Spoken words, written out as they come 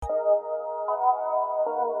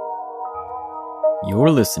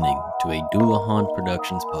You're listening to a Doulahan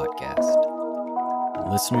Productions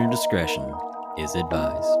podcast. Listener discretion is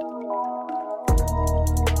advised.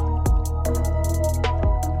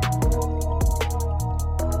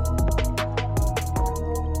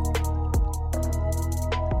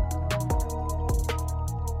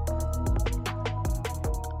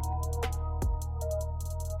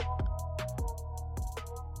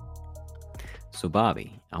 So,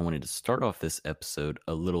 Bobby, I wanted to start off this episode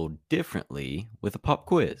a little differently with a pop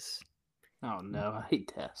quiz. Oh no, I hate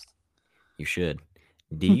tests. You should.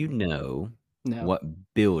 Do you know No. what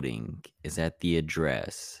building is at the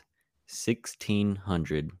address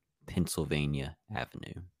 1600 Pennsylvania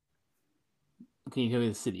Avenue? Can you tell me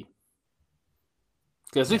the city?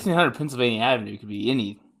 Because 1600 Pennsylvania Avenue could be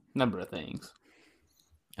any number of things.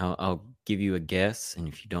 I'll give you a guess, and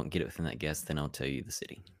if you don't get it within that guess, then I'll tell you the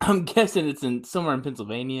city. I'm guessing it's in somewhere in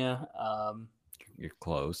Pennsylvania. You're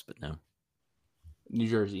close, but no. New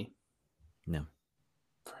Jersey. No.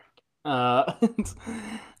 At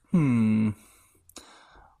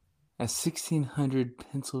 1600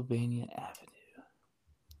 Pennsylvania Avenue.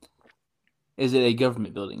 Is it a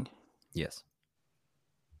government building? Yes.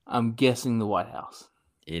 I'm guessing the White House.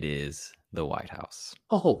 It is the White House.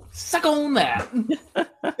 Oh, suck on that.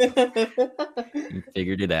 You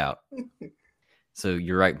figured it out. So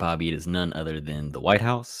you're right, Bobby. It is none other than the White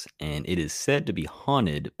House, and it is said to be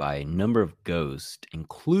haunted by a number of ghosts,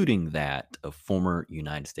 including that of former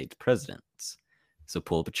United States presidents. So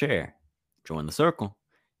pull up a chair, join the circle,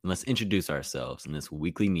 and let's introduce ourselves in this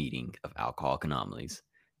weekly meeting of Alcoholic Anomalies.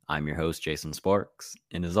 I'm your host, Jason Sparks,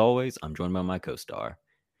 and as always, I'm joined by my co-star,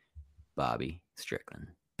 Bobby Strickland.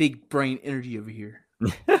 Big brain energy over here.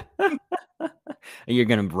 You're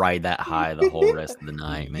going to ride that high the whole rest of the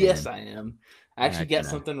night, man. Yes, I am. I actually got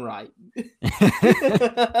something right.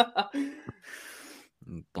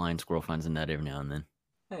 Blind squirrel finds a nut every now and then.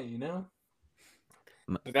 Hey, you know,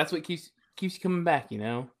 but that's what keeps you coming back. You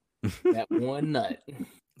know, that one nut.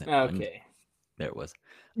 Okay, there it was.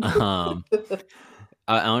 I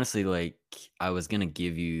honestly, I was gonna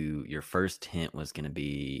give you your first hint was gonna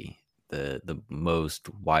be the most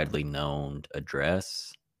widely known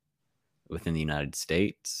address within the United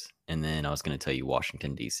States, and then I was gonna tell you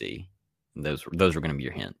Washington D.C. Those were gonna be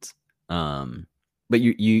your hints. But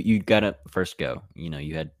you got to first go. You know,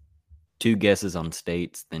 you had two guesses on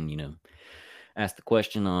states, then ask the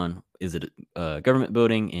question on is it a government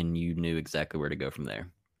building, and you knew exactly where to go from there.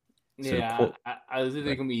 So yeah, I was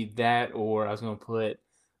either gonna be that, or I was gonna put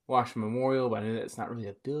Washington Memorial, but I knew that's not really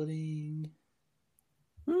a building.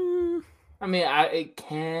 I mean, it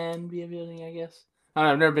can be a building, I guess.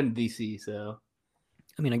 I've never been to DC, so.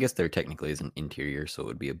 I mean, I guess there technically is an interior, so it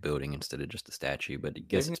would be a building instead of just a statue. But I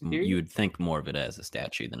guess you would think more of it as a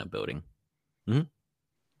statue than a building.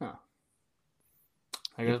 Mm-hmm. Oh,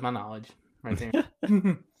 there goes my knowledge right there.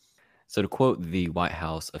 So to quote the White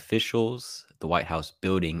House officials, the White House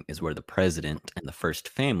building is where the president and the first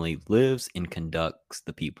family lives and conducts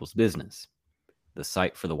the people's business. The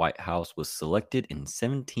site for the White House was selected in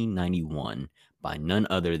 1791 by none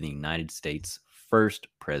other than the United States' first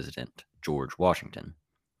president, George Washington.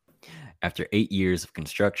 After 8 years of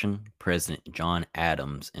construction, President John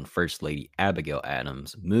Adams and First Lady Abigail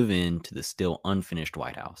Adams move into the still unfinished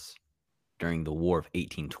White House. During the War of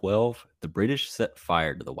 1812, the British set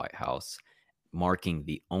fire to the White House, marking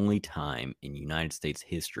the only time in United States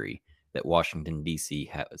history that Washington, D.C.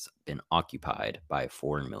 has been occupied by a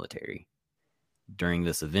foreign military. During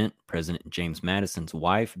this event, President James Madison's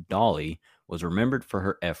wife, Dolly, was remembered for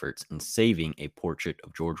her efforts in saving a portrait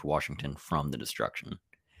of George Washington from the destruction.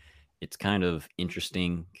 It's kind of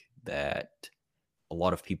interesting that a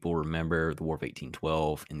lot of people remember the War of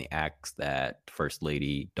 1812 and the acts that First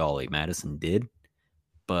Lady Dolly Madison did,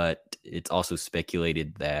 but it's also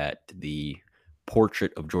speculated that the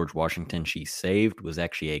portrait of George Washington she saved was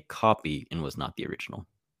actually a copy and was not the original.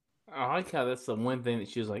 I like how that's the one thing that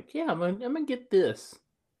she was like, yeah, I'm gonna get this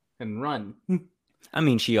and run. I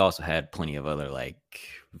mean, she also had plenty of other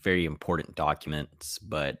very important documents,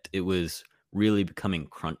 but it was really becoming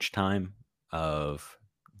crunch time of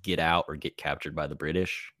get out or get captured by the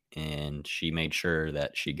British, and she made sure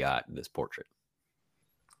that she got this portrait.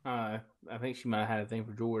 I think she might have had a thing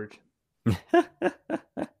for George.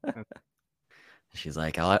 She's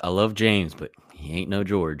like, I love James, but he ain't no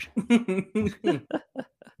George.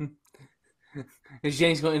 Is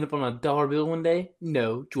James going to end up on a dollar bill one day?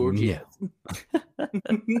 No, George is.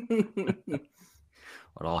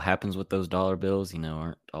 What all happens with those dollar bills,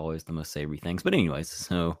 aren't always the most savory things. But anyways,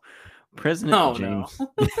 so President James...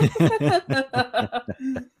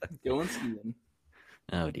 Going skiing.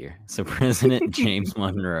 Oh, dear. So President James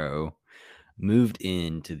Monroe moved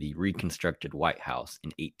into the reconstructed White House in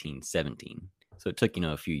 1817. So it took,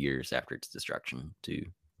 a few years after its destruction to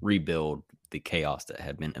rebuild the chaos that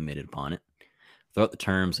had been emitted upon it. Throughout the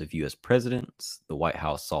terms of U.S. presidents, the White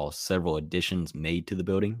House saw several additions made to the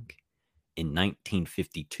building. In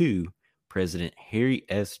 1952, President Harry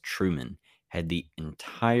S. Truman had the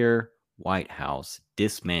entire White House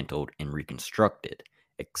dismantled and reconstructed,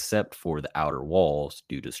 except for the outer walls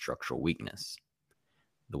due to structural weakness.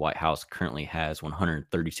 The White House currently has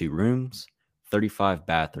 132 rooms, 35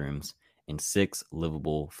 bathrooms, and 6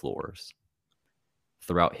 livable floors.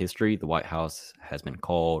 Throughout history, the White House has been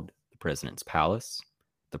called the President's Palace,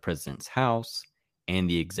 the President's House, and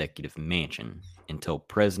the Executive Mansion until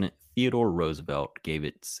President Theodore Roosevelt gave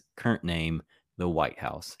its current name the White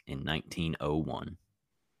House in 1901.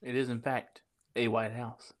 It is, in fact, a White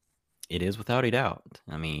House. It is without a doubt.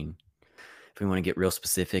 I mean, if we want to get real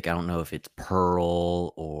specific, I don't know if it's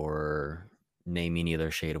pearl or name any other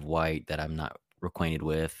shade of white that I'm not acquainted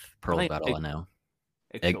with. Pearl's about all I know.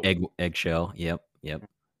 Eggshell. Yep.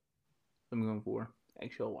 I'm going for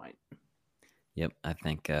eggshell white. Yep. I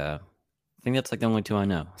think that's like the only two I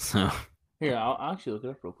know. So here, I'll actually look it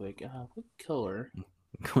up real quick. What color?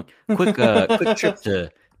 quick trip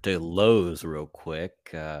to Lowe's real quick.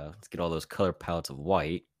 Let's get all those color palettes of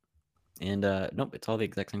white. And nope, it's all the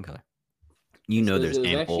exact same color. There's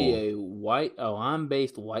ample. Actually a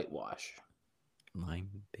lime-based whitewash.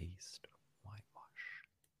 Lime-based whitewash.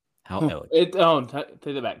 How elegant.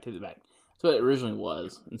 Take it back. That's what it originally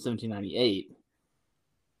was in 1798.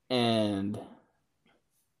 And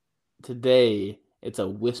today it's a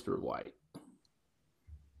whisper white.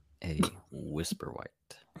 A whisper white.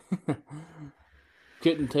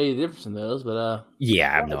 Couldn't tell you the difference in those, but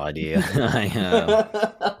yeah, I have no idea.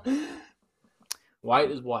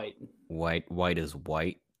 White is white. White is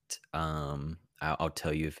white. I'll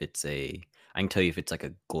tell you if it's I can tell you if it's like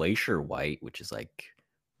a glacier white, which is like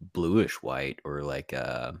bluish white, or like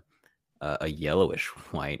a yellowish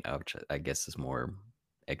white, which I guess is more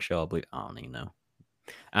eggshell blue. I don't even know.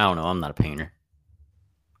 I'm not a painter.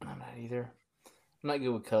 I'm not either. I'm not good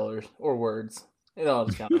with colors or words. It all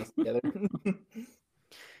just kind of together.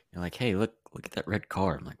 You're like, hey, look at that red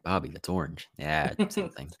car. I'm like, Bobby, that's orange. Yeah, it's same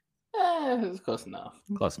thing. It's close enough.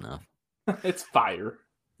 Close enough. It's fire.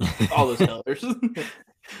 All those colors.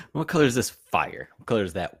 What color is this fire? What color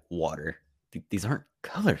is that water? These aren't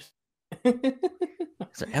colors. These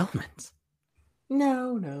are elements.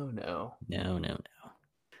 No.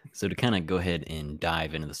 So to kind of go ahead and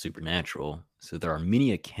dive into the supernatural, so there are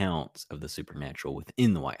many accounts of the supernatural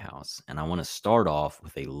within the White House, and I want to start off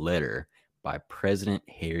with a letter by President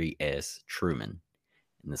Harry S. Truman.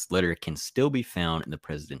 And this letter can still be found in the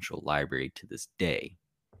presidential library to this day.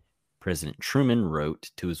 President Truman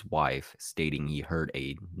wrote to his wife stating he heard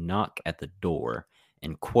a knock at the door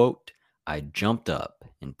and, quote, I jumped up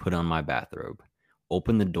and put on my bathrobe,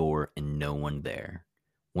 opened the door and no one there.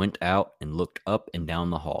 Went out and looked up and down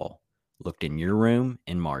the hall, looked in your room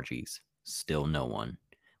and Margie's, still no one.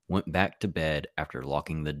 Went back to bed after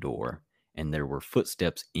locking the door, and there were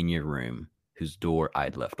footsteps in your room, whose door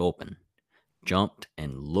I'd left open. Jumped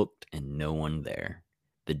and looked and no one there.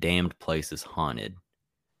 The damned place is haunted.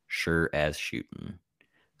 Sure as shooting.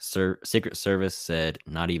 Secret Service said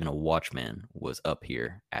not even a watchman was up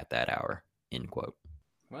here at that hour. End quote.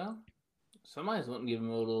 Well, somebody's wanting to give him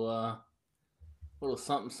a little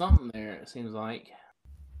something there, it seems like.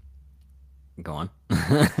 Go on.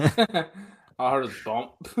 I heard a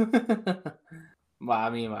bump.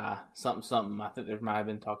 By something. I think there might have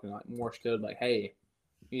been talking like Morse code, like, hey,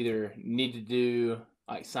 either need to do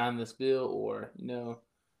like sign this bill or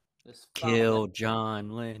this kill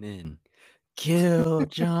John Lennon. Kill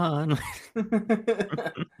John.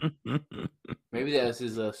 Maybe that was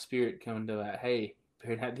his spirit coming to that. Hey,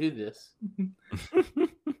 better not do this.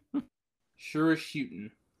 Sure as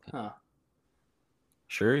shooting, huh?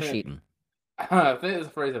 Sure as shooting. I think that's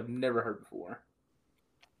a phrase I've never heard before.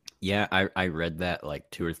 Yeah, I read that like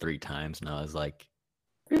 2 or 3 times, and I was like,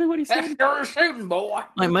 really, what he said? That's sure shooting, boy.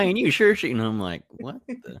 Like, man, you sure shooting? I'm like, what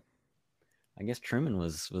the? I guess Truman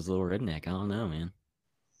was a little redneck. I don't know, man.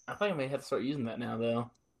 I think I may have to start using that now,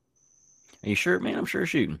 though. Are you sure, man? I'm sure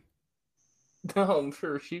shooting. No, I'm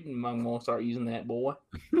sure shooting. I'm gonna start using that, boy.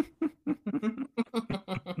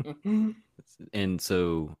 And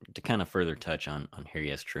so, to kind of further touch on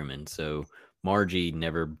Harry S. Truman, so Margie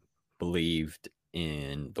never believed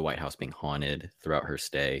in the White House being haunted throughout her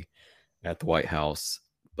stay at the White House,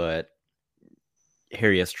 but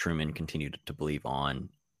Harry S. Truman continued to believe on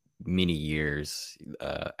many years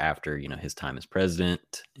after his time as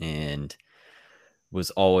president, and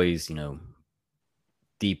was always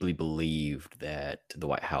deeply believed that the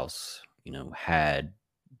White House, had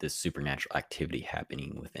this supernatural activity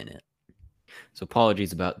happening within it. So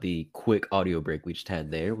apologies about the quick audio break we just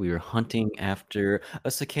had there. We were hunting after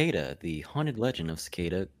a cicada, the haunted legend of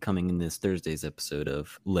cicada, coming in this Thursday's episode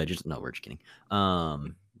of Legends. No, we're just kidding.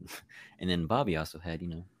 And then Bobby also had,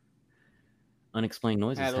 unexplained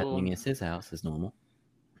noises happening at his house as normal.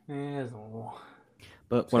 Yeah, it's normal.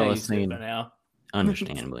 But what I was saying, now.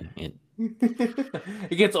 understandably,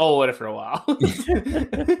 it gets old after a while.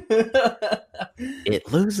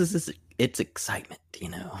 It loses its excitement,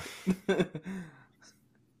 I'm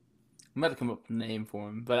about to come up with a name for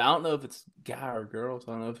him, but I don't know if it's guy or girl,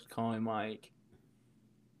 so I don't know if it's calling him like,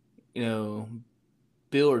 Bill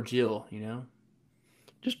or Jill,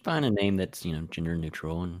 Just find a name that's, gender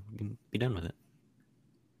neutral and you can be done with it.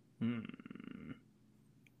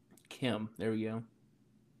 Kim. There we go.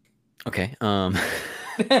 Okay. I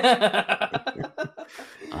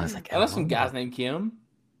was like, I know some guys named Kim.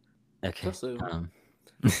 Okay.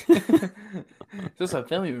 Just a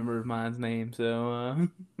family member of mine's name, so.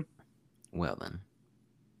 Well then,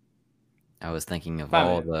 I was thinking of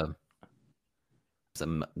all the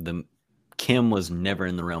Kim was never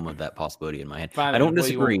in the realm of that possibility in my head. I don't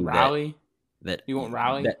disagree. Riley? That you want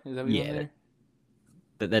Riley? Is that what you want there?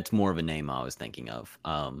 That's more of a name I was thinking of.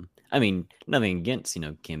 I mean, nothing against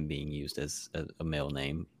Kim being used as a male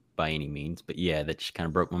name by any means, but yeah, that just kind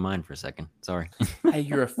of broke my mind for a second. Sorry. Hey,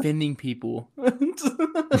 you're offending people.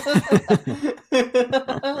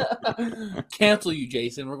 Cancel you,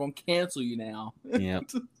 Jason. We're going to cancel you now.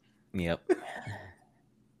 Yep.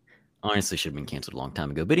 Honestly, should have been canceled a long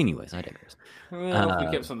time ago. But anyways, I digress. Well, if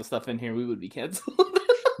we kept some of the stuff in here, we would be canceled.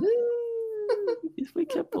 If we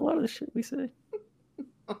kept a lot of the shit we say.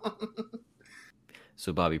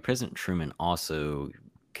 So, Bobby, President Truman also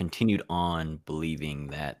continued on believing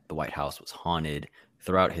that the White House was haunted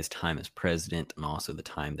throughout his time as president and also the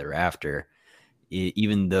time thereafter,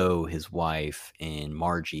 even though his wife and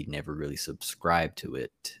Margie never really subscribed to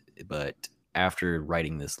it. But after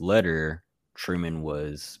writing this letter, Truman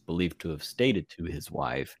was believed to have stated to his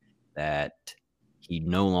wife that he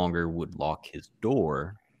no longer would lock his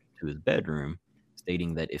door to his bedroom,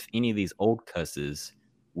 stating that if any of these old cusses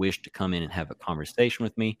wish to come in and have a conversation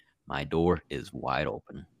with me, my door is wide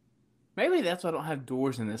open. Maybe that's why I don't have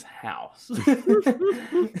doors in this house.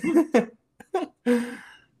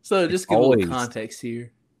 So just give a little context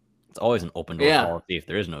here. It's always an open door policy if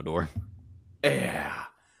there is no door. Yeah.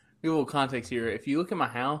 Give a little context here. If you look at my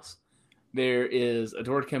house, there is a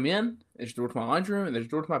door to come in, there's a door to my laundry room, and there's a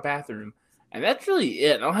door to my bathroom. And that's really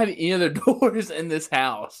it. I don't have any other doors in this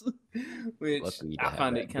house, which I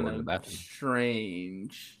find it kind of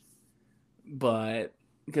strange. But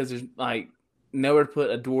because there's like nowhere to put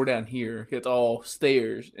a door down here, it's all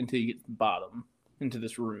stairs until you get to the bottom into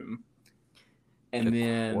this room. And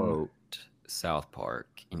then quote South Park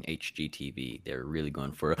in HGTV, they're really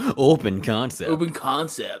going for an open concept. Open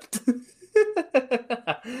concept.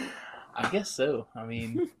 I guess so. I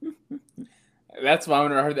mean, that's why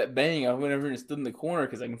when I heard that bang, I went over and stood in the corner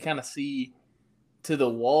because I can kind of see to the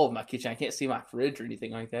wall of my kitchen. I can't see my fridge or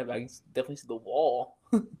anything like that, but I can definitely see the wall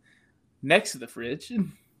next to the fridge.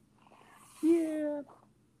 Yeah.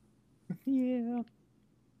 It'd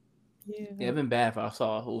been bad if I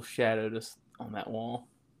saw a little shadow just on that wall.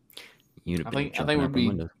 I think would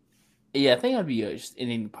be. Yeah, I think I'd be just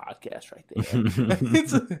ending the podcast right there.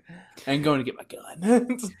 And going to get my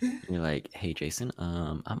gun. You're like, hey, Jason,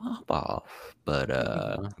 I'm off, but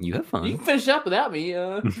you have fun. You can finish up without me.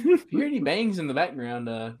 If you hear any bangs in the background,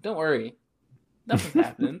 don't worry. Nothing's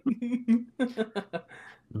happening.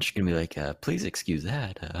 I'm just going to be like, please excuse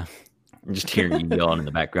that. I'm just hearing you yelling in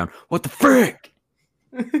the background. What the frick?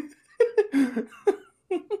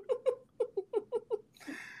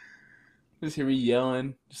 Just hear me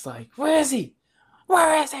yelling, just like, where is he?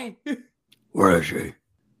 Where is he? Where is he?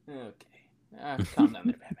 Okay. Calm down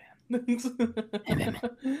there, Batman.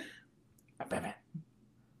 Batman.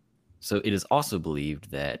 So it is also believed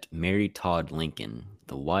that Mary Todd Lincoln,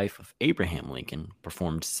 the wife of Abraham Lincoln,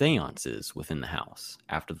 performed seances within the house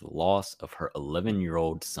after the loss of her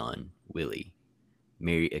 11-year-old son, Willie.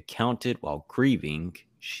 Mary accounted while grieving,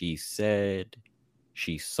 she said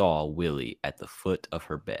she saw Willie at the foot of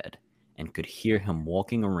her bed and could hear him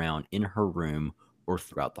walking around in her room or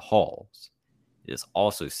throughout the halls. It is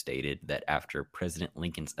also stated that after President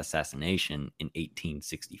Lincoln's assassination in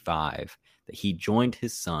 1865, that he joined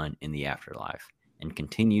his son in the afterlife and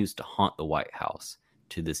continues to haunt the White House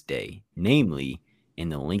to this day, namely in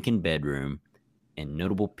the Lincoln bedroom, and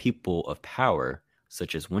notable people of power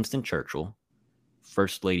such as Winston Churchill,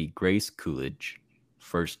 First Lady Grace Coolidge,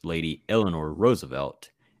 First Lady Eleanor Roosevelt,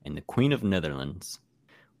 and the Queen of Netherlands,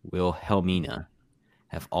 Wilhelmina,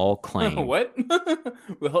 have all claimed. What?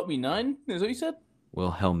 Will help me none? Is what you said?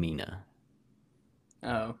 Wilhelmina.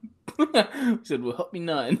 Oh. You said, will help me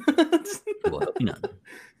none. Wilhelmina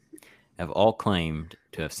have all claimed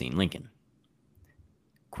to have seen Lincoln.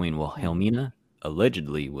 Queen Wilhelmina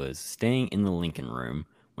allegedly was staying in the Lincoln room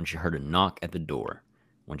when she heard a knock at the door.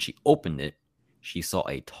 When she opened it, she saw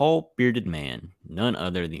a tall, bearded man, none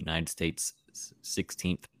other than the United States'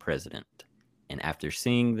 16th president. And after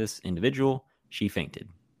seeing this individual, she fainted.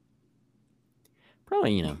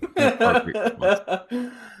 Probably,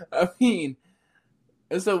 I mean,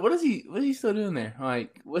 so what is he still doing there?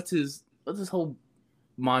 Like, what's his whole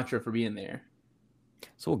mantra for being there?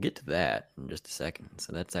 So we'll get to that in just a second.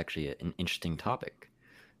 So that's actually an interesting topic.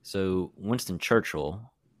 So Winston Churchill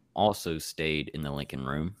also stayed in the Lincoln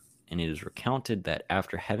room, and it is recounted that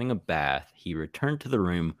after having a bath, he returned to the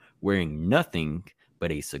room wearing nothing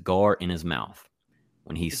but a cigar in his mouth.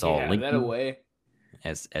 When he saw Lincoln, that away.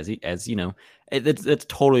 as you know, that's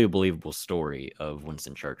totally a believable story of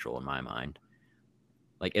Winston Churchill in my mind.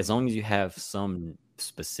 Like, as long as you have some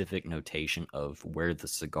specific notation of where the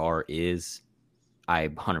cigar is, I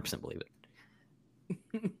 100% believe it.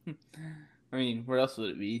 I mean, where else would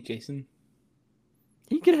it be, Jason?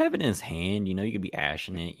 He could have it in his hand, you could be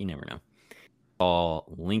ashing it, you never know. Saw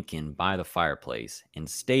Lincoln by the fireplace and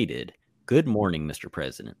stated, "Good morning, Mr.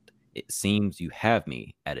 President. It seems you have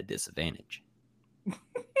me at a disadvantage."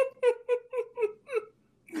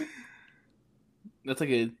 That's like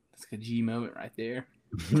a G moment right there.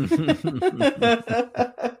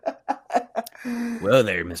 Well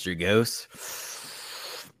there, Mr. Ghost.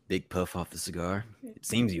 Big puff off the cigar. It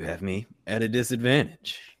seems you have me at a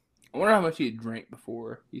disadvantage. I wonder how much he had drank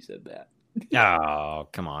before he said that. Oh,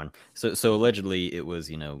 come on. So allegedly it was,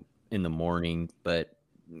 in the morning, but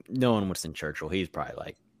knowing Winston Churchill, he's probably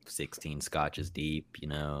like 16 scotches deep,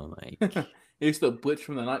 like he's still blitzed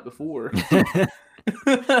from the night before.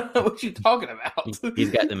 What you talking about?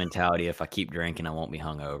 He's got the mentality, if I keep drinking, I won't be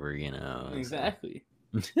hungover, Exactly.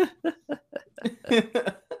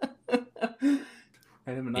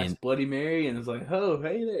 Had him a nice Bloody Mary and was like, "Oh,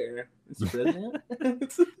 hey there, Mr. President."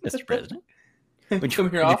 Mr. President, would you come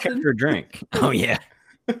here often? For a drink? Oh yeah.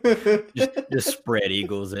 just spread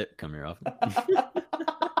eagles it. Come here often.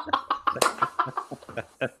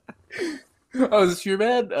 Oh, is this your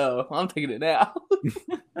bed? Oh, I'm taking it now.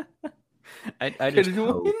 I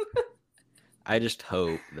just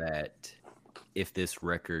hope that if this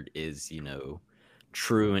record is,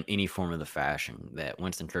 true in any form of the fashion, that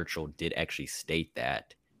Winston Churchill did actually state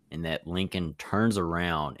that, and that Lincoln turns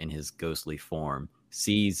around in his ghostly form,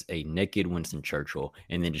 sees a naked Winston Churchill,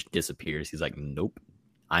 and then just disappears. He's like, "Nope,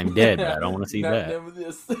 I'm dead, but I don't want to see that.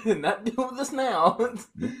 Not dealing with this now."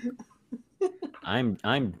 I'm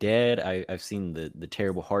dead. I've seen the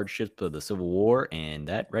terrible hardships of the Civil War, and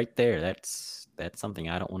that right there, that's something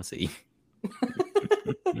I don't want to see.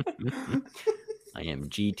 I am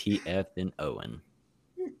GTF and Owen.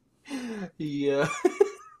 Yeah.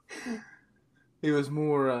 He was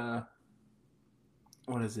more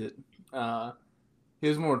what is it? He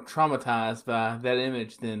was more traumatized by that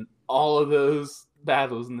image than all of those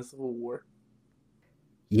battles in the Civil War.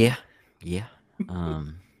 Yeah.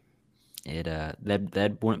 It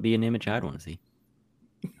that wouldn't be an image I'd want to see.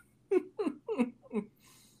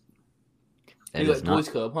 He's like Boys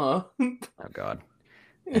Club, huh? Oh God,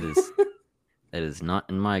 that is not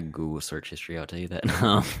in my Google search history. I'll tell you that.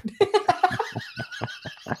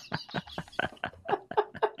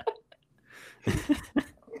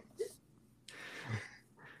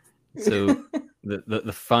 So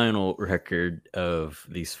the final record of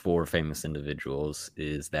these four famous individuals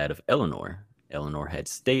is that of Eleanor. Eleanor had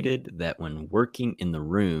stated that when working in the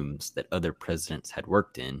rooms that other presidents had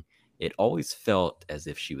worked in, it always felt as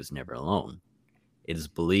if she was never alone. It is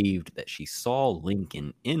believed that she saw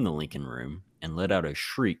Lincoln in the Lincoln room and let out a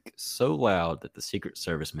shriek so loud that the Secret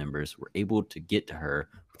Service members were able to get to her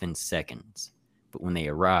within seconds. But when they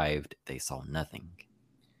arrived, they saw nothing.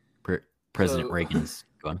 President Reagan's...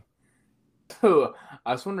 Go on. So,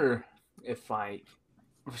 I just wonder if, for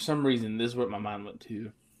some reason, this is what my mind went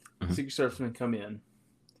to. Mm-hmm. Secret Servicemen come in.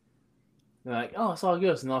 They're like, "Oh, I saw a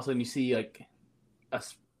ghost," and all of a sudden you see a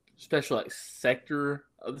special sector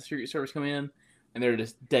of the Secret Service come in, and they're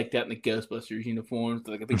just decked out in the Ghostbusters uniforms,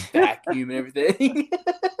 with a big vacuum and everything.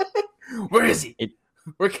 Where is he?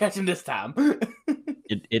 We're catching this time.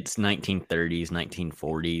 It's 1930s,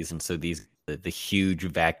 1940s, and so these the huge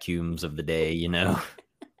vacuums of the day,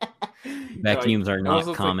 Vacuums are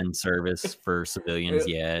not common service for civilians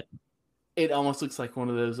yet. It almost looks like one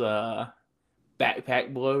of those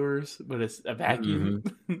backpack blowers, but it's a vacuum.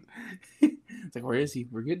 It's like, where is he?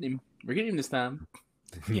 We're getting him. We're getting him this time.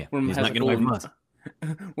 Yeah, One of them he's has not a getting away from us.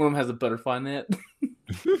 One of them has a butterfly net.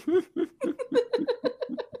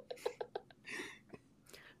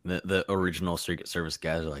 The original Secret Service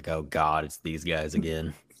guys are like, oh God, it's these guys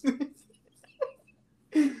again.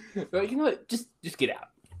 Like, you know what? Just get out.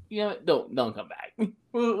 You know what? Don't come back.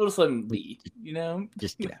 We'll just let him be. You know,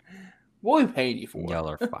 Just get out. What are we paying you for? Y'all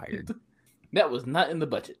are fired. That was not in the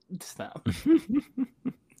budget this time.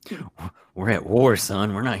 We're at war,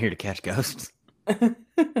 son. We're not here to catch ghosts.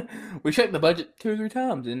 We checked the budget 2 or 3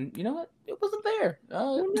 times, and you know what? It wasn't there.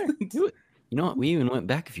 You know what? We even went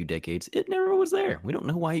back a few decades. It never was there. We don't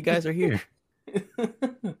know why you guys are here.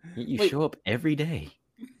 You Wait. show up every day.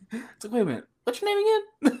 It's like, wait a minute. What's your name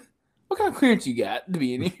again? What kind of clearance you got to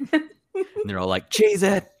be in here? And they're all like, chase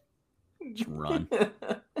it. Just run.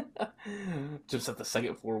 Just at the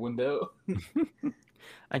second floor window.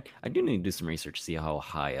 I do need to do some research to see how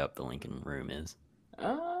high up the Lincoln Room is.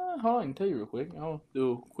 Hold on, I can tell you real quick. I'll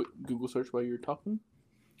do a quick Google search while you're talking.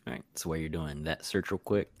 All right, so while you're doing that search real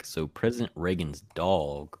quick, so President Reagan's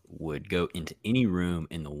dog would go into any room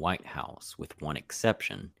in the White House with one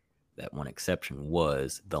exception. That one exception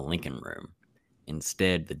was the Lincoln Room.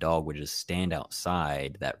 Instead, the dog would just stand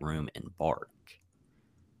outside that room and bark.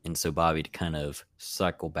 And so, Bobby, to kind of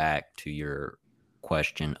cycle back to your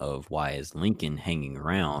question of why is Lincoln hanging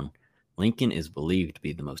around, Lincoln is believed to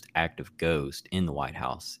be the most active ghost in the White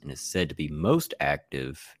House and is said to be most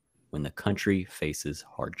active when the country faces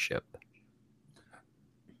hardship.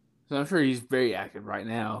 So I'm sure he's very active right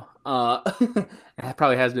now. And it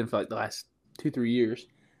probably has been for like the last 2-3 years.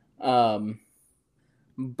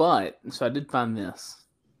 But so I did find this,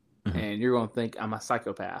 and you're going to think I'm a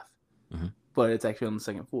psychopath, but it's actually on the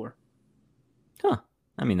second floor. Huh?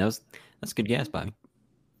 I mean, that's a good guess, Bobby.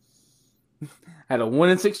 Had a 1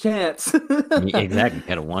 in 6 chance. Exactly,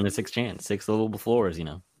 had a 1 in 6 chance. 6 little floors, you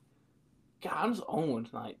know. God, I'm just on one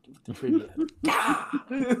tonight with the trivia.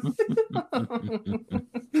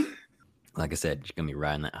 Like I said, you're gonna be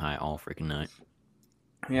riding that high all freaking night.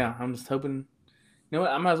 Yeah, I'm just hoping. You know what?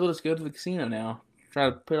 I might as well just go to the casino now. Try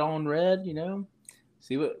to put it all in red. You know,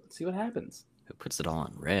 see what happens. Who puts it all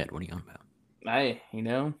in red? What are you on about? Hey, you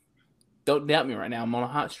know, don't doubt me right now. I'm on a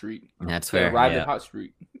hot streak. That's fair. Ride the hot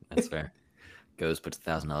streak. That's fair. Goes, puts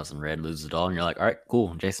 $1,000 in red, loses it all, and you're like, all right,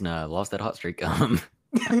 cool. Jason lost that hot streak.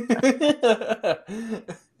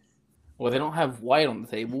 Well, they don't have white on the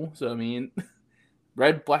table, so I mean,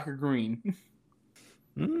 red, black, or green.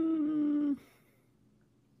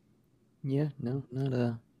 Yeah, no,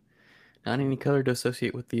 not any color to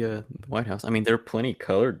associate with the White House. I mean, there are plenty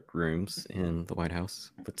colored rooms in the White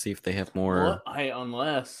House. Let's see if they have more. Well,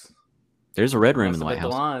 unless there's a red room in the White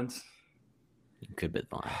House. Lines. You could bet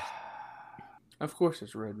the lines. Of course,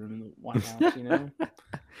 there's a red room in the White House. You know.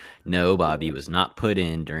 No, Bobby, was not put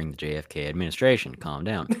in during the JFK administration. Calm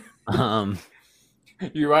down.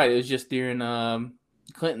 You're right. It was just during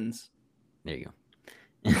Clinton's. There you go.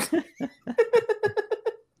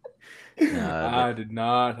 I did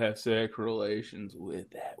not have sexual relations with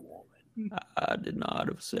that woman. I did not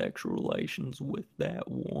have sexual relations with that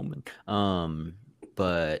woman.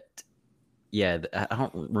 But yeah, I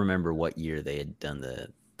don't remember what year they had done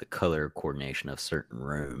the color coordination of certain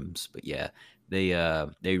rooms, but yeah,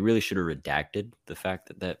 they really should have redacted the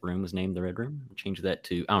fact that room was named the Red Room. Change that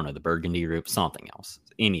to, I don't know, the Burgundy Room, something else,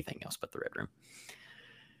 anything else but the Red Room.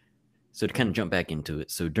 So to kind of jump back into it,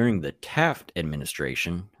 so during the Taft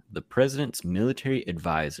administration, the president's military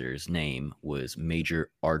advisor's name was Major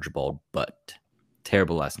Archibald Butt.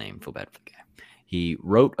 Terrible last name. Feel bad for the guy. He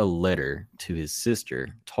wrote a letter to his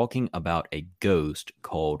sister talking about a ghost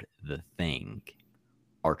called the Thing.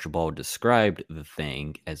 Archibald described the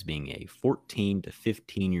Thing as being a 14 to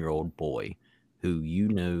 15-year-old boy who you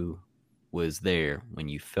know was there when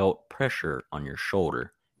you felt pressure on your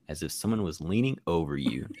shoulder as if someone was leaning over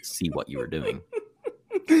you to see what you were doing.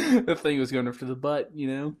 The Thing was going after the butt, you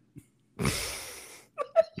know?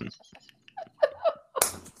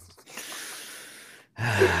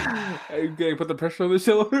 I'm going to put the pressure on the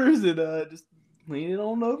shoulders and just lean it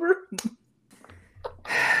on over.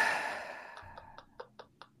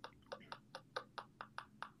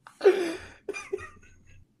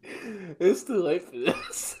 It's too late for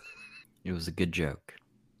this. It was a good joke.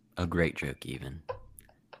 A great joke, even.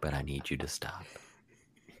 But I need you to stop.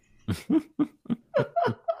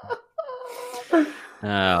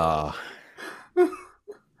 Oh.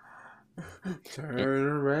 Turn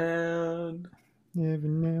around. Never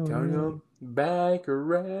know. Turn your back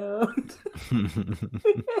around.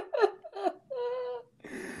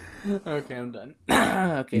 Okay, I'm done.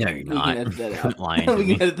 Okay, No, you're we can not. edit that out. Lying to We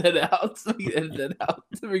can me. edit that out. We can edit that out.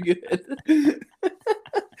 We're good.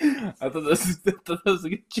 I thought that was a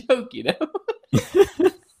good joke, you know.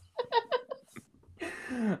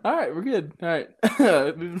 All right, we're good. All right,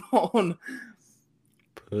 moving on.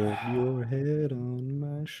 Put your head on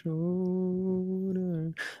my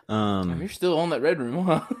shoulder. You're still on that red room,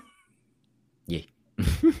 huh? Yeah.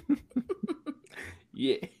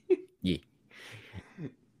 Yeah. Yeah.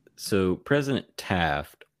 So President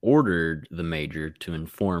Taft ordered the major to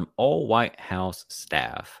inform all White House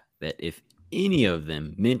staff that if any of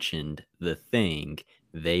them mentioned the thing,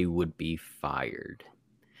 they would be fired.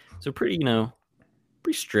 So pretty,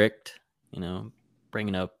 pretty strict,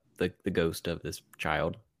 bringing up the ghost of this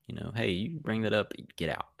child. Hey, you bring that up, get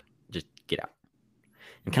out. Just get out.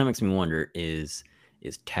 It kind of makes me wonder, is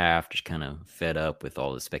Taft just kind of fed up with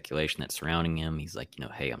all the speculation that's surrounding him? He's like,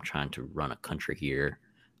 hey, I'm trying to run a country here.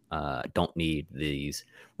 Don't need these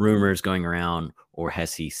rumors going around. Or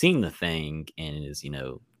has he seen the thing and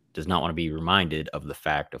does not want to be reminded of the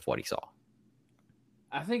fact of what he saw?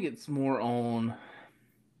 I think it's more on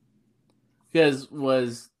because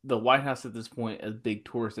was the White House at this point a big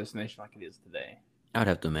tourist destination like it is today? I'd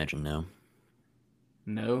have to imagine no.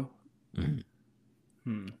 No.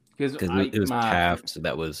 Mm-hmm. Because it was Taft, so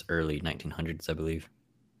that was early 1900s, I believe.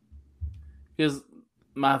 Because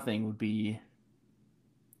my thing would be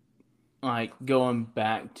like going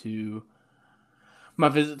back to my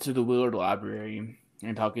visit to the Willard Library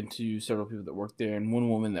and talking to several people that worked there, and one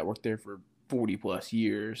woman that worked there for 40 plus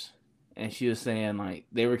years, and she was saying like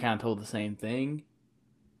they were kind of told the same thing,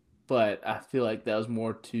 but I feel like that was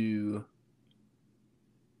more to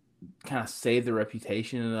kind of save the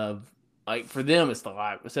reputation of, like, for them it's the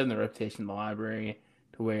library, saving the reputation of the library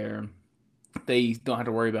to where they don't have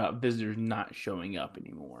to worry about visitors not showing up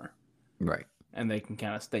anymore, right? And they can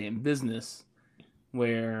kind of stay in business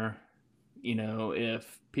where,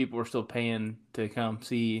 if people are still paying to come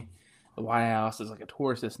see the White House as like a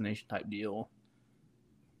tourist destination type deal,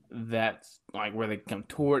 that's like where they come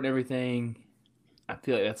tour it and everything. I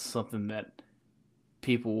feel like that's something that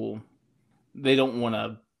people, they don't want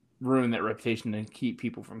to ruin that reputation and keep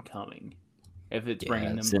people from coming if it's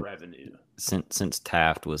bringing them revenue. Since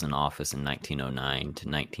Taft was in office in 1909 to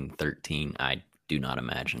 1913, I do not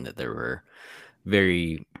imagine that there were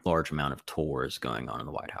very large amount of tours going on in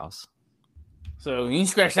the White House. So you can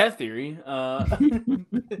scratch that theory. Throw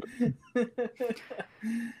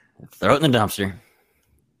it in the dumpster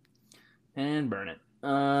and burn it.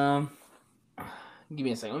 Give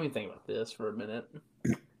me a second. Let me think about this for a minute.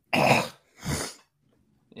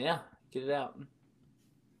 Yeah, get it out.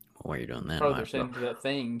 While you're doing that, probably they're saying to that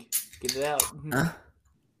thing, get it out.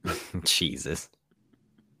 Jesus.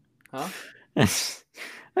 Huh?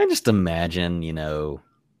 I just imagine,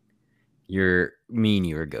 you're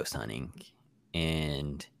ghost hunting,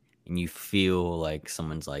 and you feel like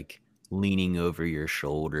someone's like leaning over your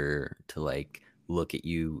shoulder to like look at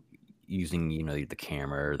you using, the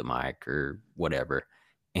camera or the mic or whatever,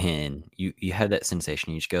 and you have that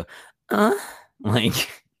sensation. You just go, like.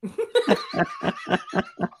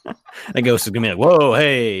 The ghost is gonna be like, whoa,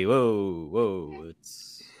 hey, whoa,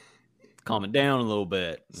 it's calming down a little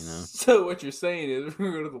bit, So what you're saying is we're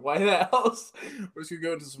gonna go to the White House, we're just gonna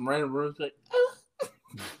go into some random rooms like,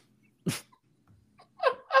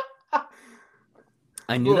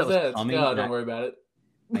 I knew that was coming. God, don't worry about it.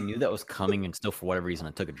 I knew that was coming, and still for whatever reason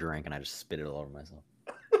I took a drink and I just spit it all over myself.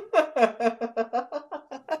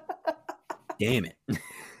 Damn it.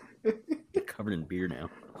 You're covered in beer now.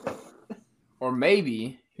 Or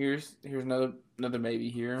maybe here's another maybe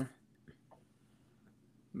here.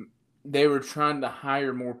 They were trying to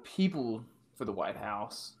hire more people for the White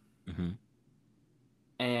House,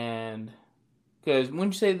 and because when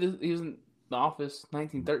you say this, he was in the office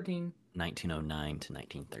 1913, 1909 to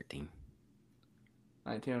 1913.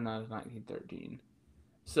 1909 to 1913.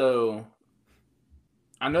 So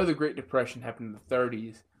I know the Great Depression happened in the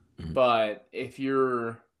 30s, but if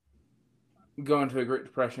you're going to a Great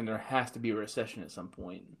Depression, there has to be a recession at some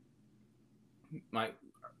point, like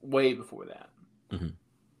way before that.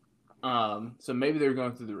 So maybe they were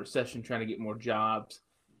going through the recession, trying to get more jobs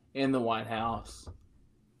in the White House,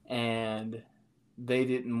 and they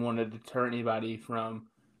didn't want to deter anybody from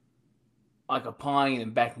like applying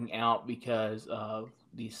and backing out because of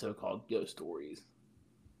these so-called ghost stories,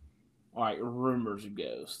 like rumors of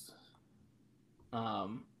ghosts.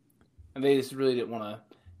 And they just really didn't want to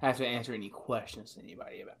have to answer any questions to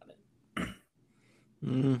anybody about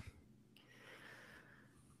it.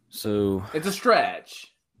 So it's a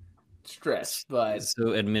stretch, but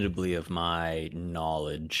so admittedly, of my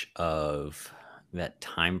knowledge of that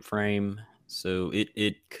time frame. So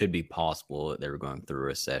it could be possible that they were going through a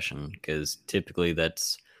recession, because typically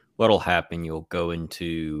that's what'll happen. You'll go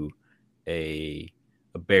into a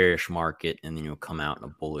a bearish market, and then you'll come out in a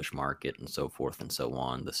bullish market, and so forth and so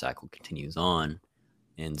on. The cycle continues on,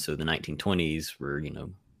 and so the 1920s were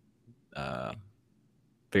uh,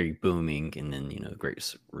 very booming, and then Great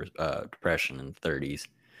Depression in the 30s.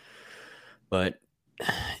 But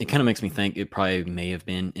it kind of makes me think it probably may have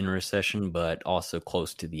been in a recession, but also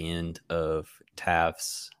close to the end of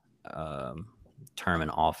Taft's um, term in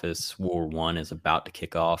office. World War I is about to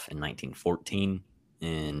kick off in 1914,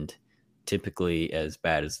 and typically, as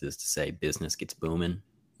bad as this to say, business gets booming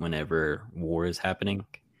whenever war is happening.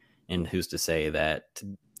 And who's to say that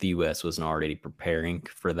the U.S. wasn't already preparing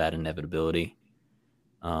for that inevitability?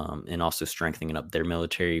 And also strengthening up their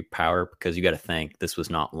military power, because you got to think this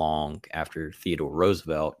was not long after Theodore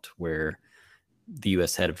Roosevelt, where the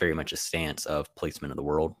U.S. had very much a stance of policeman of the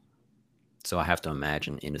world. So I have to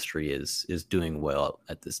imagine industry is doing well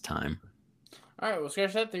at this time. All right, we'll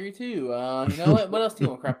scratch that theory too. You know what? What else do you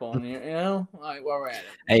want to crap on here? All right, while we're at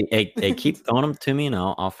it. Hey, keep throwing them to me, and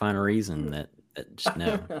I'll find a reason that just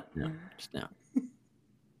no, just no.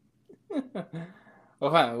 Well,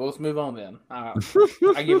 fine. Well, let's move on then. I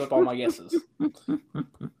give up all my guesses.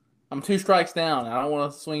 I'm 2 strikes down. I don't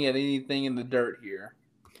want to swing at anything in the dirt here.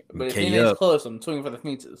 But if anything's close, I'm swinging for the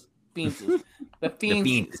fences. Fences. The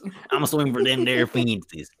fences. I'm swinging for them there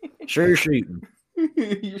fences. Sure shooting.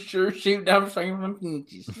 You're sure shooting. I'm swinging for the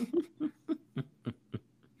fences.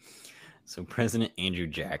 So President Andrew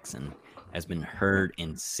Jackson has been heard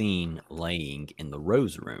and seen laying in the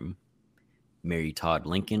Rose Room. Mary Todd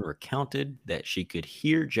Lincoln recounted that she could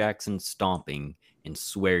hear Jackson stomping and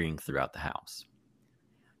swearing throughout the house.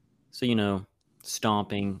 So,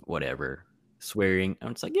 stomping, whatever, swearing.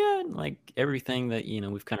 And it's like, yeah, like everything that,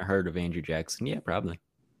 we've kind of heard of Andrew Jackson. Yeah, probably.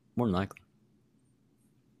 More than likely.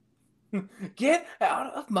 Get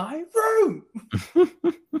out of my room!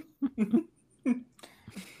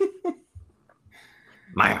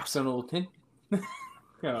 Mouse.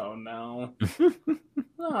 Oh, no.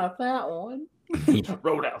 Not that one.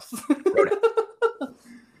 Roadhouse.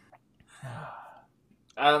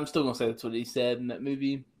 I'm still going to say that's what he said in that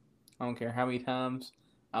movie. I don't care how many times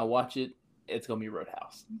I watch it. It's going to be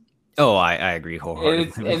Roadhouse. Oh, I agree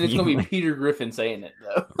wholeheartedly. And it's going to be Peter Griffin saying it,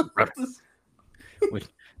 though.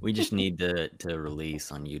 We just need to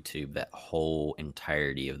release on YouTube that whole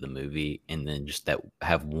entirety of the movie, and then just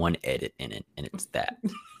have one edit in it, and it's that.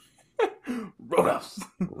 Roadhouse.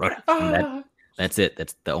 That's it.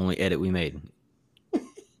 That's the only edit we made.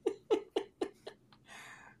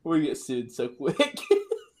 We get sued so quick.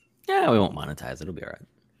 Yeah, we won't monetize it. It'll be all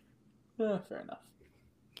right. Fair enough.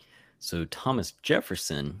 So Thomas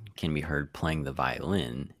Jefferson can be heard playing the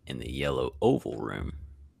violin in the Yellow Oval Room.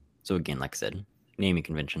 So again, like I said, naming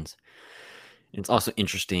conventions. And it's also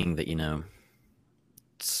interesting that,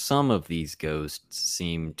 some of these ghosts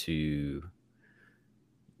seem to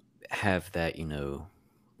have that,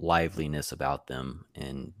 liveliness about them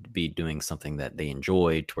and be doing something that they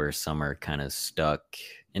enjoy, to where some are kind of stuck,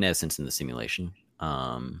 in essence, in the simulation,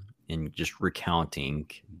 and just recounting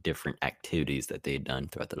different activities that they had done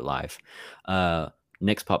throughout their life.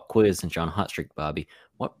 Next pop quiz, since you're on hot streak, Bobby.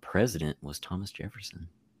 What president was Thomas Jefferson?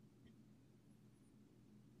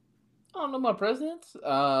 I don't know my presidents.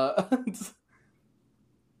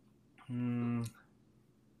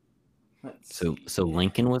 So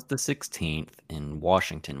Lincoln was the 16th and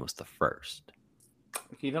Washington was the 1st.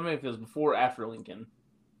 Can you tell me if it was before or after Lincoln?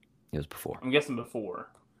 It was before. I'm guessing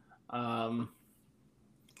before.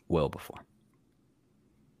 Well before.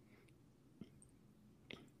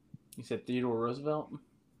 You said Theodore Roosevelt?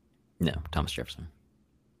 No, Thomas Jefferson.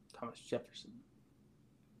 Thomas Jefferson.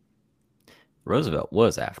 Roosevelt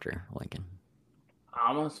was after Lincoln. I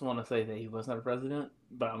almost want to say that he wasn't a president,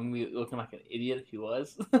 but I'm looking like an idiot if he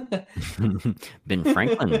was. Ben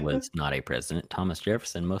Franklin was not a president. Thomas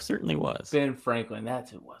Jefferson most certainly was. Ben Franklin,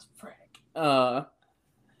 that's who it was. Frick. So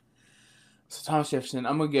Thomas Jefferson,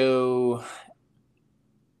 I'm going to go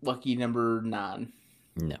lucky number 9.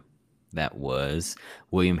 No, that was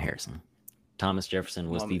William Harrison. Thomas Jefferson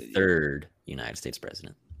was the 3rd United States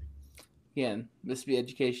president. Again, Mississippi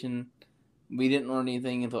education. We didn't learn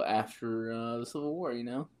anything until after the Civil War,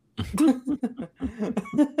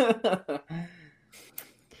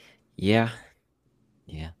 Yeah.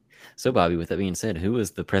 So, Bobby, with that being said, who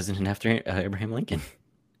was the president after Abraham Lincoln?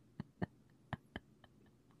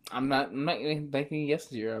 I'm not making any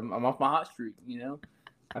guesses here. I'm off my hot streak,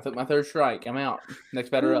 I took my 3rd strike. I'm out. Next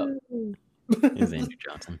batter up. Is Andrew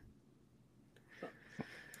Johnson.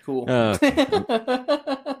 Cool. Okay.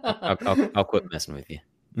 I'll quit messing with you.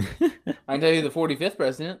 I can tell you the 45th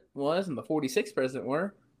president was and the 46th president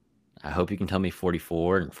were. I hope you can tell me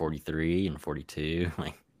 44 and 43 and 42.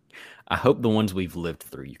 Like, I hope the ones we've lived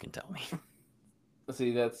through you can tell me. Let's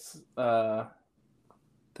see, that's tell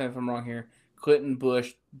me if I'm wrong here. Clinton,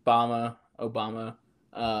 Bush, Obama,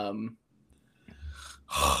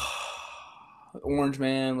 Orange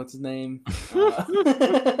Man, what's his name?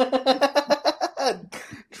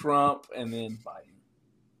 Trump, and then Biden.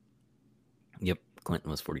 Yep, Clinton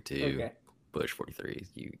was 42. Okay. Bush 43.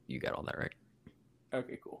 You got all that right.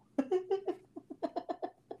 Okay, cool.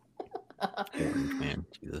 Orange Man,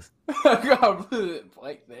 Jesus. I put it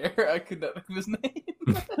blank there. I could not think of his name.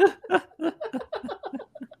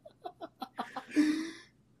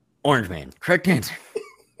 Orange Man, correct answer.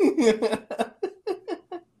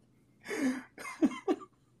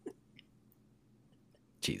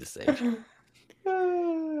 Jesus Sage.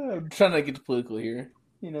 I'm trying to get political here,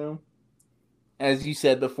 you know. As you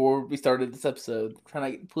said before we started this episode,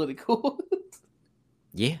 trying to get political.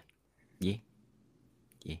 Yeah.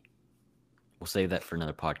 We'll save that for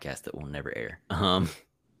another podcast that will never air.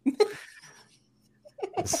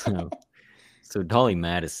 So Dolly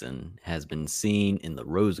Madison has been seen in the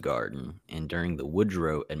Rose Garden, and during the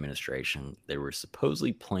Woodrow administration, there were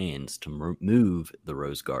supposedly plans to move the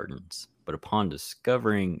Rose Gardens. But upon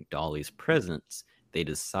discovering Dolly's presence, they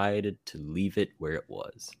decided to leave it where it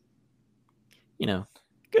was. You know,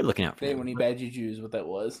 good looking out for They them. when he bad juju is what that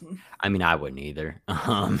was. I mean, I wouldn't either.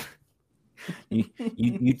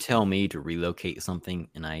 You tell me to relocate something,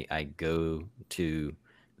 and I go to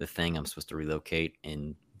the thing I'm supposed to relocate,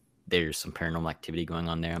 and there's some paranormal activity going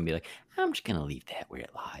on there. I'm be like, I'm just gonna leave that where it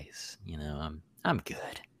lies. You know, I'm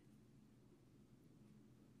good.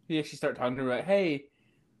 You actually start talking to her like, hey,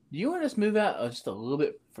 do you want us to move out just a little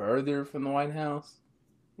bit further from the White House?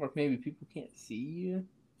 Or maybe people can't see you?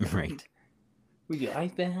 Right. Would you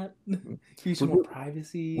like that? Give some more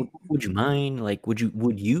privacy? Would you mind? Like, would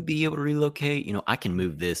you be able to relocate? You know, I can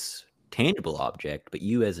move this tangible object, but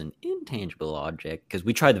you as an intangible object, because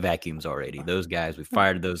we tried the vacuums already. Those guys, we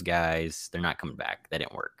fired those guys. They're not coming back. That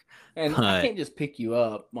didn't work. And I can't just pick you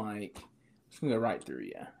up, like, it's going to go right through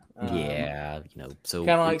you. Yeah, you know, so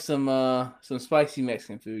kind of like some spicy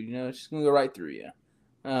Mexican food, you know, it's just gonna go right through you.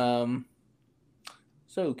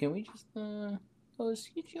 So can we just let's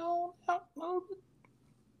get you all out?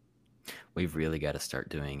 We've really got to start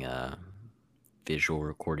doing visual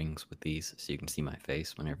recordings with these, so you can see my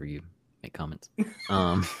face whenever you make comments.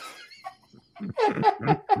 I'm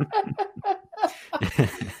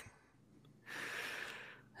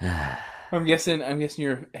guessing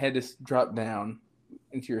your head just dropped down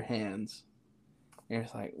into your hands. And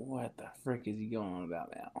it's like, what the frick is he going on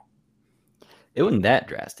about now? It wasn't that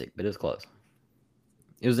drastic, but it was close.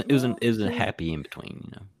 It was a happy in between,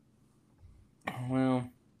 you know. Well,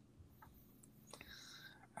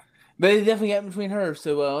 but it definitely got in between her.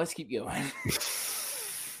 So let's keep going.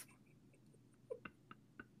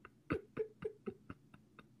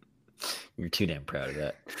 You're too damn proud of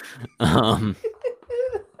that.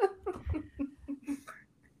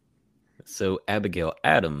 So Abigail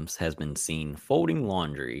Adams has been seen folding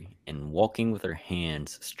laundry and walking with her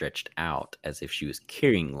hands stretched out as if she was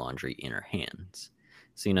carrying laundry in her hands.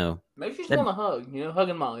 So, you know, maybe she's want a hug, you know,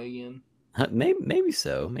 hugging Molly again. Maybe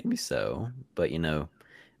so. But, you know,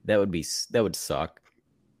 that would suck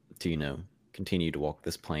to, you know, continue to walk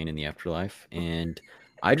this plane in the afterlife. And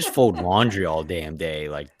I just fold laundry all damn day.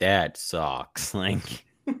 Like, that sucks. Like,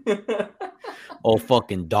 old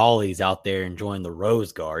fucking Dolly's out there enjoying the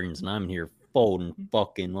Rose Gardens, and I'm here folding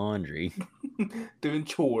fucking laundry. Doing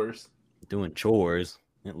chores.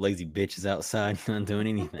 That lazy bitch is outside not doing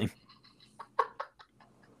anything.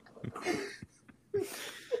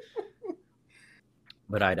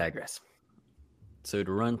 But I digress. So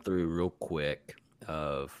to run through real quick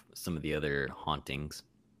of some of the other hauntings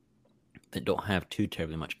that don't have too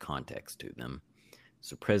terribly much context to them.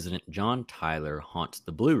 So President John Tyler haunts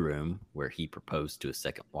the Blue Room, where he proposed to his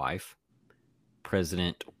second wife.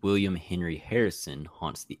 President William Henry Harrison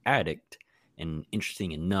haunts the attic, and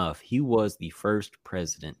interesting enough, he was the first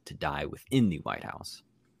president to die within the White House.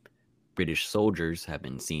 British soldiers have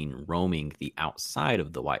been seen roaming the outside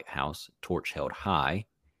of the White House, torch held high.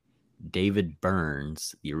 David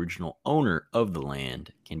Burns, the original owner of the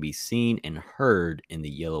land, can be seen and heard in the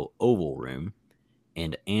Yellow Oval Room,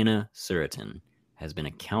 and Anna Surratt has been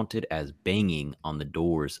accounted as banging on the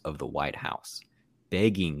doors of the White House,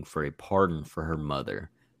 begging for a pardon for her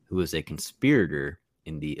mother, who was a conspirator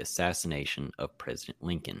in the assassination of President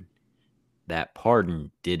Lincoln. That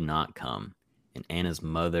pardon did not come, and Anna's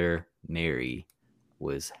mother, Mary,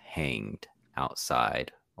 was hanged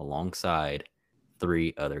outside alongside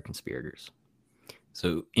 3 other conspirators.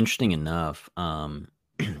 So interesting enough,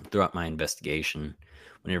 throughout my investigation,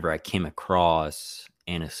 whenever I came across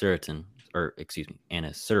Anna Surratt,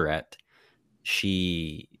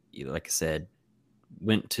 she, like I said,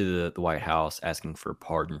 went to the White House asking for a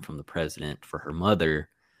pardon from the president for her mother.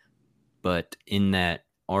 But in that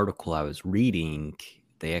article I was reading,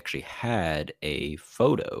 they actually had a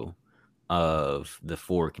photo of the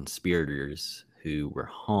 4 conspirators who were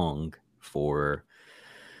hung for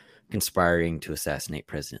conspiring to assassinate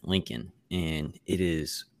President Lincoln. And it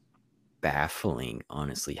is baffling,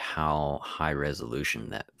 honestly, how high resolution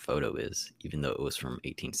that photo is, even though it was from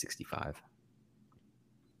 1865.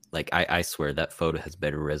 Like, I swear that photo has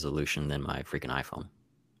better resolution than my freaking iPhone.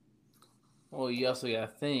 Well, you also got to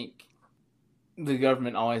think the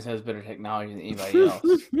government always has better technology than anybody else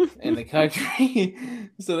in the country.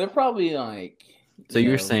 So they're probably like. So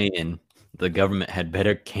you're saying the government had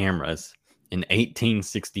better cameras in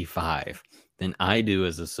 1865 than I do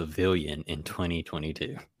as a civilian in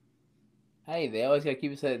 2022. Hey, they always got to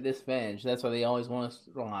keep us at a disadvantage. That's why they always want us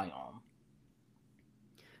to rely on.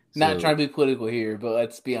 Not trying to be political here, but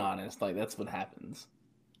let's be honest. Like, that's what happens.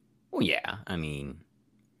 Well, yeah. I mean,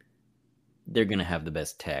 they're going to have the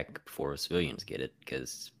best tech before civilians get it,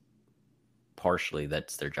 because partially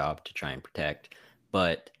that's their job to try and protect.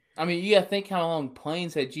 But I mean, you got to think how long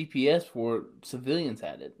planes had GPS before civilians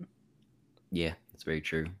had it. Yeah, that's very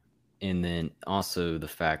true. And then also the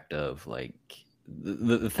fact of, like,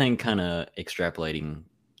 the thing kind of extrapolating,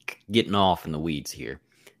 getting off in the weeds here,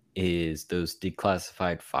 is those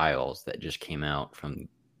declassified files that just came out from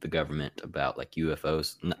the government about, like,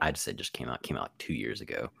 UFOs. I'd say just came out like 2 years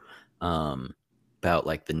ago. About,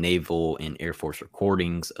 like, the naval and Air Force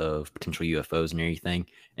recordings of potential UFOs and everything,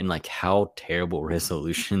 and, like, how terrible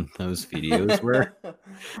resolution those videos were.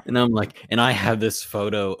 And I'm like, and I have this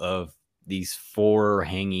photo of these 4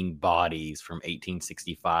 hanging bodies from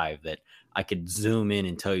 1865 that I could zoom in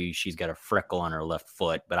and tell you she's got a freckle on her left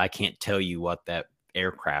foot, but I can't tell you what that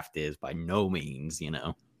aircraft is by no means,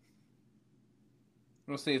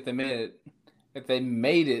 We'll see if they made it. If they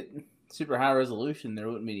made it super high resolution, there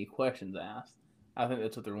wouldn't be any questions asked. I think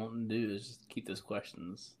that's what they're wanting to do, is just keep those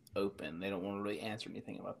questions open. They don't want to really answer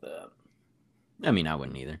anything about that. I mean, I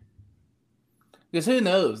wouldn't either. Because who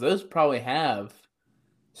knows? Those probably have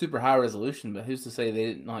super high resolution, but who's to say they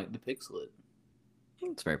didn't like depixel it?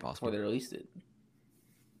 It's very possible. Or they released it.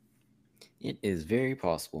 It is very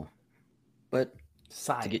possible. But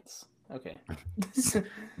science. Okay.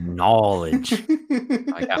 Knowledge.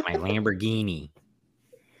 I got my Lamborghini.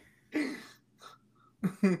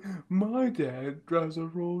 My dad drives a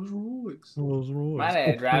Rolls Royce. Rolls Royce. My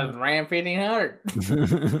dad drives a Ram 1500.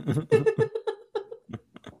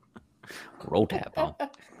 Roll tap on.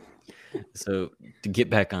 So to get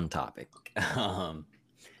back on topic,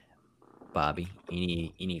 Bobby,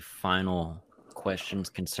 any final questions,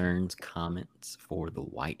 concerns, comments for the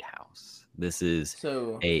White House? This is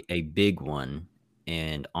a big one,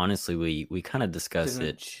 and honestly, we kind of discuss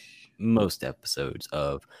it most episodes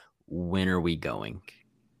of when are we going.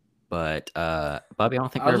 But Bobby, I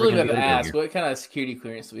don't think we're ever going to ask what kind of security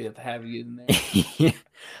clearance do we have to have you in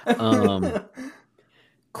there.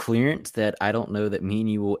 Clearance that I don't know that me and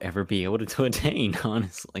you will ever be able to attain,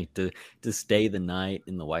 honestly, to stay the night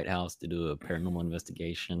in the White House to do a paranormal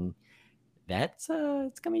investigation. That's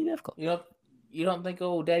it's gonna be difficult. You don't think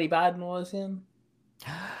old Daddy Biden was him?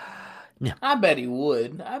 No. I bet he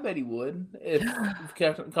would. If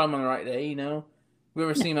kept come on the right day, We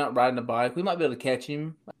ever seen him out riding a bike, we might be able to catch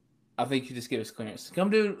him. I think you just give us clearance. Come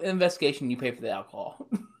do an investigation, you pay for the alcohol.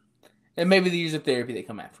 And maybe the use of therapy they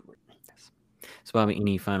come afterward. So, Bobby,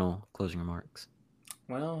 any final closing remarks?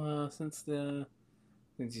 Well, since you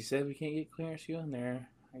said we can't get clearance you in there,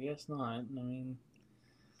 I guess not. I mean,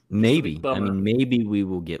 maybe. Maybe we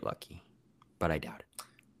will get lucky, but I doubt it.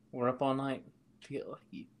 We're up all night to get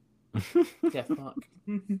lucky. Yeah, fuck.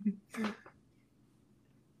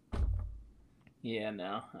 Yeah,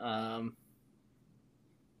 no.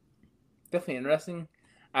 Definitely interesting.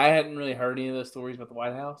 I hadn't really heard any of those stories about the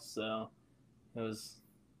White House, so it was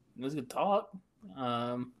good talk.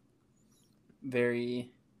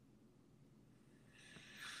 Very,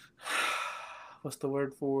 what's the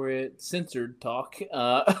word for it? Censored talk.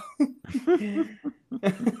 Yeah.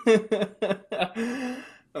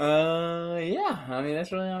 I mean,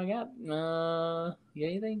 that's really all I got. You got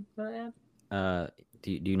anything to add?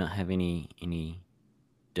 Do you not have any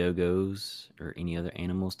dogos or any other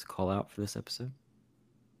animals to call out for this episode?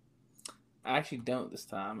 I actually don't this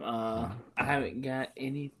time. I haven't got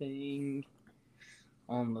anything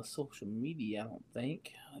on the social media, I don't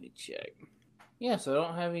think. Let me check. Yeah, so I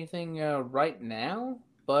don't have anything right now.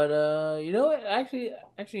 But you know what? Actually,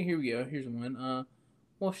 here we go. Here's one.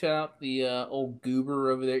 We'll shout out the old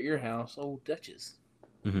goober over there at your house, old Duchess.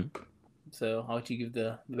 Mm-hmm. So I'll let you give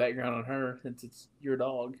the background on her since it's your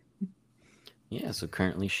dog. Yeah, so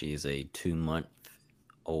currently she's a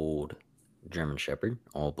 2-month-old German Shepherd,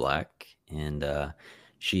 all black, and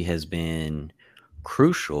she has been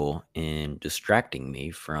crucial in distracting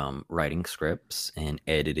me from writing scripts and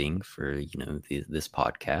editing for this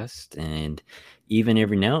podcast. And even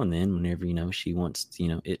every now and then, whenever she wants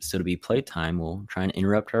it so to be playtime, we'll try and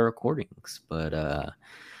interrupt our recordings. But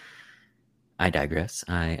I digress.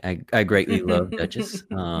 I greatly love Duchess.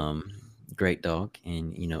 Great dog,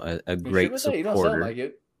 and a You sure great about that? You don't sound supporter. like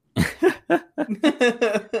it.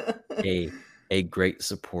 a great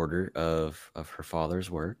supporter of her father's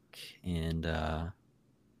work, and an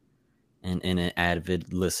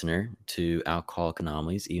avid listener to Alcoholic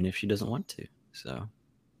Anomalies, even if she doesn't want to. So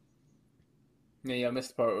Yeah, I missed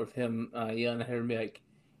the part with him yelling at her and be like,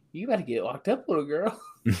 "You got to get locked up, little girl."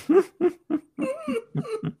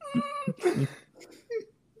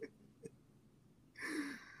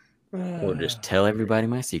 or just tell everybody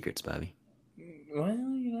my secrets, Bobby.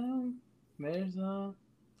 Well,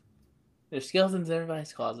 there's skeletons in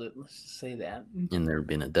everybody's closet. Let's just say that. And there have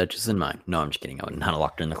been a Duchess in mine. No, I'm just kidding. I would not have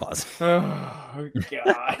locked her in the closet. Oh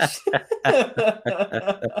gosh.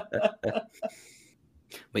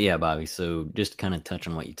 But yeah, Bobby, so just kind of touch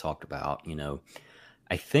on what you talked about,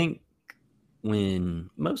 I think when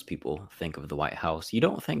most people think of the White House, you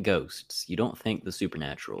don't think ghosts, you don't think the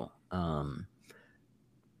supernatural.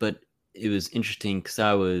 But it was interesting because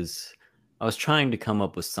I was trying to come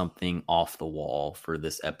up with something off the wall for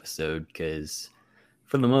this episode, because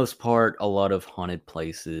for the most part, a lot of haunted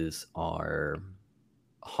places are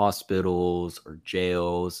hospitals or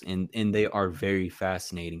jails, and they are very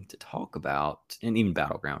fascinating to talk about, and even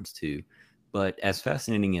battlegrounds too. But as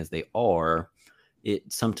fascinating as they are,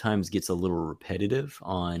 it sometimes gets a little repetitive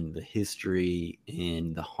on the history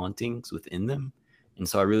and the hauntings within them. And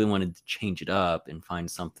so I really wanted to change it up and find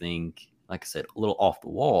something, like I said, a little off the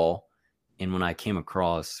wall. And when I came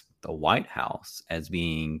across the White House as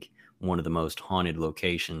being one of the most haunted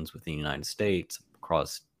locations within the United States,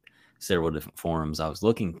 across several different forums I was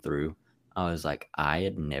looking through, I was like, I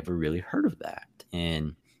had never really heard of that.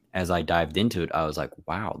 And as I dived into it, I was like,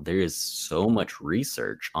 wow, there is so much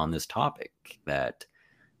research on this topic that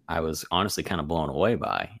I was honestly kind of blown away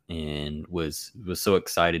by, and was so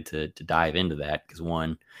excited to dive into that, because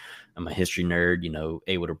one, I'm a history nerd,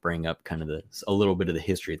 able to bring up kind of a little bit of the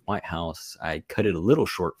history of the White House. I cut it a little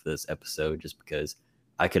short for this episode just because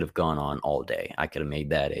I could have gone on all day. I could have made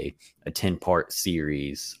that a 10-part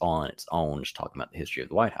series on its own, just talking about the history of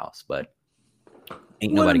the White House, but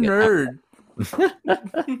ain't What a nobody got nerd.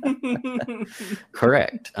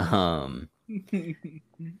 Correct.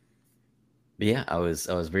 But yeah, I was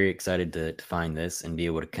very excited to find this and be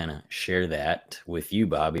able to kind of share that with you,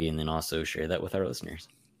 Bobby, and then also share that with our listeners.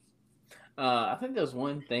 I think there was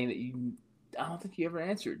one thing that I don't think you ever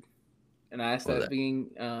answered, and I asked that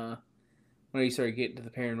being when you started getting to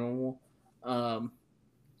the paranormal.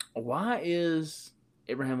 Why is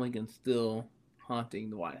Abraham Lincoln still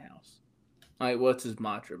haunting the White House? Like, what's his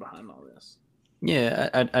mantra behind all this? Yeah,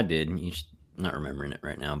 I did. You're not remembering it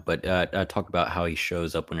right now, but I talk about how he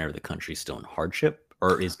shows up whenever the country's still in hardship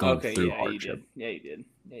or is going through hardship. You did.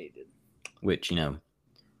 Which,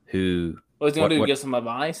 who... What's he going to do? Get some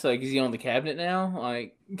advice? Like, is he on the cabinet now?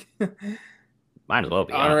 Like... Might as well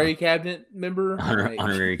be. Honorary cabinet member?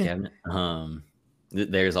 Honorary cabinet.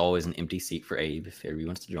 There's always an empty seat for Abe if everybody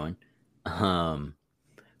wants to join.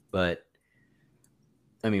 But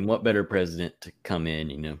I mean, what better president to come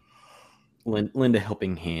in, lend a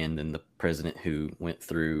helping hand than the president who went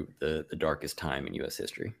through the darkest time in U.S.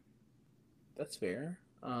 history? That's fair.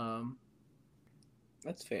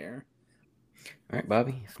 That's fair. All right,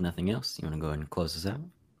 Bobby, if nothing else, you want to go ahead and close this out?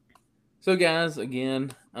 So, guys,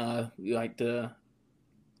 again, we like to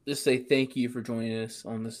just say thank you for joining us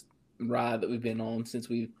on this ride that we've been on since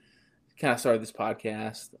we kind of started this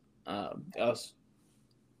podcast. Us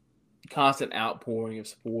constant outpouring of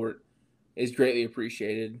support is greatly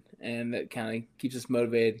appreciated, and that kind of keeps us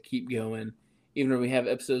motivated to keep going, even when we have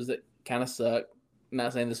episodes that kind of suck. I'm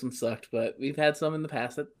not saying this one sucked, but we've had some in the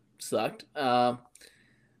past that sucked.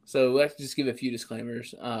 So we have to just give a few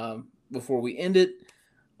disclaimers before we end it.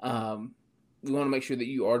 We want to make sure that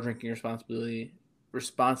you are drinking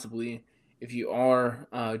responsibly. If you are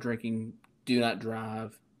drinking, do not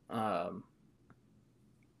drive.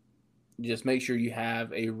 Just make sure you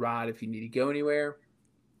have a ride if you need to go anywhere.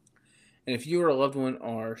 And if you or a loved one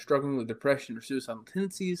are struggling with depression or suicidal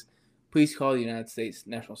tendencies, please call the United States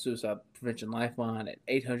National Suicide Prevention Lifeline at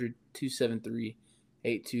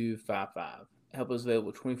 800-273-8255. Help is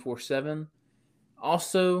available 24/7.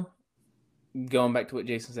 Also, going back to what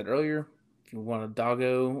Jason said earlier, if you want a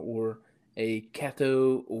doggo or a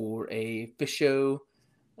catto or a fisho,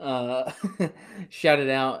 shout it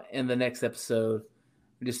out in the next episode.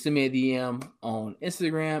 Just send me a DM on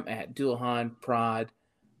Instagram at DualHind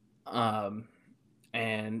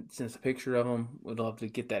and send us a picture of them. We'd love to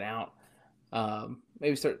get that out.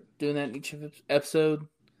 Maybe start doing that in each episode.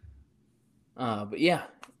 But yeah,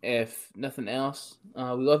 if nothing else, we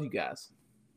love you guys.